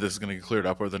a lot of this is going to get cleared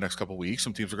up over the next couple of weeks.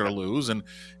 Some teams are going to lose, and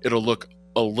it'll look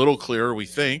a little clearer, we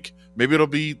think. Maybe it'll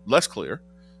be less clear,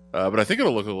 but I think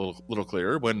it'll look a little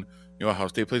clearer when Ohio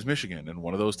State plays Michigan, and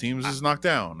one of those teams is knocked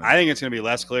down. I think it's going to be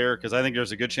less clear because I think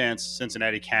there's a good chance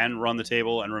Cincinnati can run the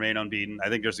table and remain unbeaten. I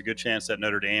think there's a good chance that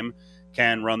Notre Dame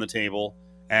can run the table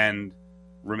and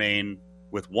remain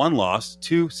with one loss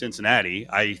to Cincinnati.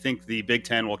 I think the Big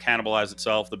Ten will cannibalize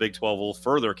itself. The Big 12 will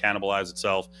further cannibalize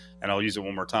itself. And I'll use it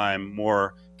one more time,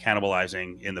 more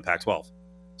cannibalizing in the Pac-12.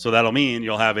 So that'll mean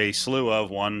you'll have a slew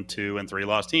of 1, 2, and 3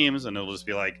 lost teams. And it'll just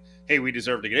be like, hey, we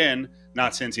deserve to get in,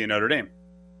 not Cincy and Notre Dame.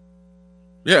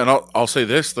 Yeah, and I'll say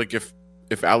this. Like, if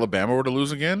Alabama were to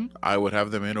lose again, I would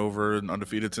have them in over an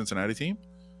undefeated Cincinnati team.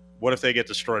 What if they get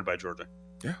destroyed by Georgia?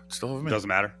 Yeah, still have them in. Doesn't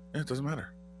matter. Yeah, it doesn't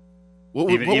matter.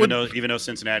 Even though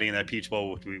Cincinnati in that Peach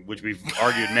Bowl, which we've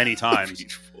argued many times,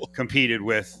 competed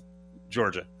with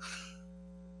Georgia.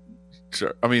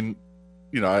 Sure. I mean,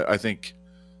 I think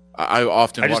I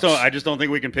often I just don't think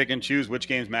we can pick and choose which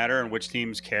games matter and which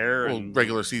teams care. Well,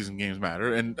 regular season games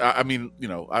matter, and I mean,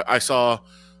 I saw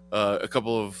a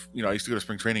couple of I used to go to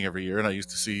spring training every year, and I used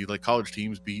to see like college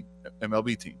teams beat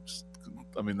MLB teams.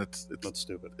 I mean, that's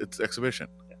stupid. It's exhibition.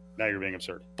 Yeah. Now you're being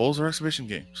absurd. Bowls are exhibition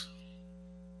games.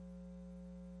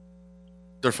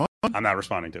 They're fun. I'm not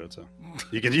responding to it, so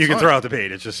you can throw out the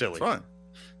bait. It's just silly. It's fun.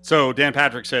 So Dan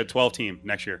Patrick said 12 team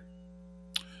next year.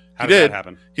 How did that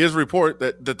happen? He has a report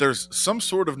that there's some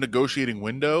sort of negotiating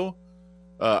window.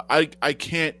 I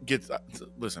can't get.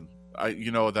 Listen, how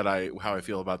I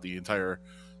feel about the entire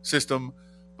system,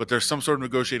 but there's some sort of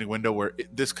negotiating window where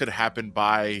this could happen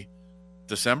by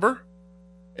December,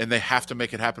 and they have to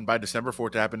make it happen by December for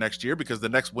it to happen next year, because the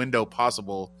next window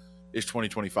possible is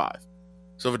 2025.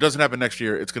 So if it doesn't happen next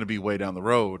year, it's going to be way down the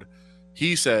road.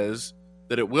 He says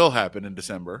that it will happen in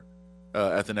December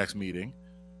at the next meeting,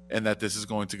 and that this is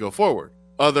going to go forward.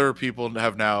 Other people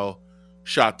have now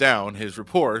shot down his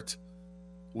report.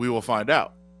 We will find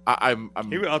out. I'll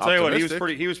tell you what,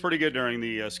 he was pretty good during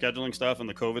the scheduling stuff and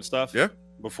the COVID stuff. Yeah.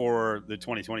 Before the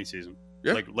 2020 season.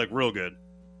 Yeah. Like real good.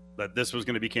 That this was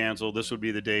going to be canceled. This would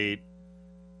be the date.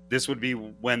 This would be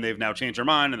when they've now changed their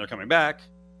mind and they're coming back.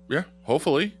 Yeah.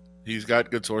 Hopefully. He's got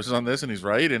good sources on this, and he's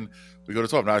right, and we go to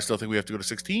 12. Now, I still think we have to go to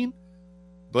 16,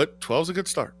 but 12 is a good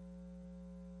start.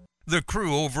 The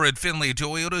crew over at Finley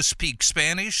Toyota speak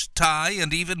Spanish, Thai,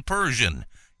 and even Persian.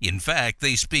 In fact,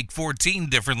 they speak 14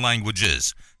 different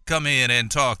languages. Come in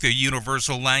and talk the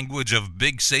universal language of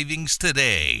big savings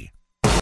today.